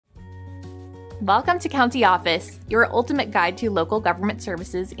Welcome to County Office, your ultimate guide to local government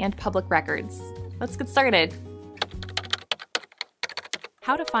services and public records. Let's get started.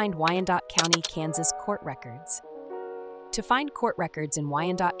 How to find Wyandotte County, Kansas court records. To find court records in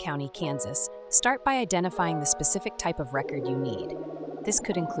Wyandotte County, Kansas, start by identifying the specific type of record you need. This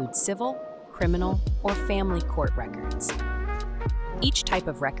could include civil, criminal, or family court records. Each type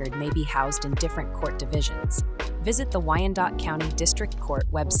of record may be housed in different court divisions. Visit the Wyandotte County District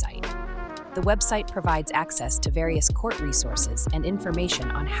Court website. The website provides access to various court resources and information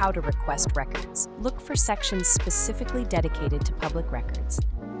on how to request records. Look for sections specifically dedicated to public records.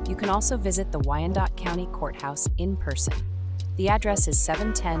 You can also visit the Wyandotte County Courthouse in person. The address is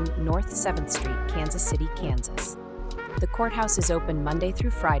 710 North 7th Street, Kansas City, Kansas. The courthouse is open Monday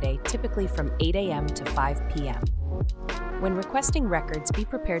through Friday, typically from 8 a.m. to 5 p.m. When requesting records, be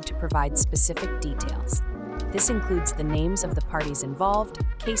prepared to provide specific details. This includes the names of the parties involved,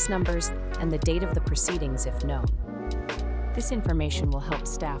 case numbers, and the date of the proceedings if known. This information will help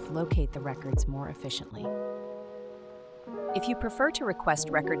staff locate the records more efficiently. If you prefer to request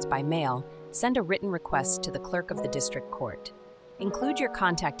records by mail, send a written request to the clerk of the district court. Include your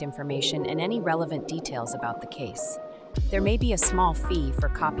contact information and any relevant details about the case. There may be a small fee for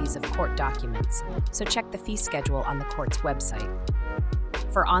copies of court documents, so check the fee schedule on the court's website.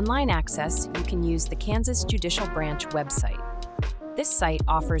 For online access, you can use the Kansas Judicial Branch website. This site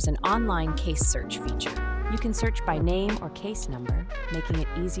offers an online case search feature. You can search by name or case number, making it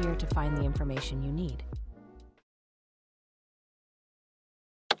easier to find the information you need.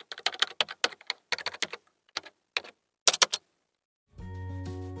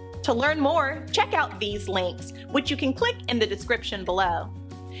 To learn more, check out these links, which you can click in the description below.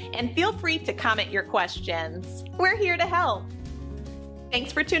 And feel free to comment your questions. We're here to help.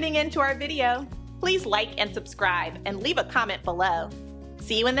 Thanks for tuning in to our video. Please like and subscribe and leave a comment below.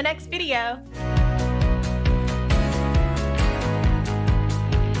 See you in the next video.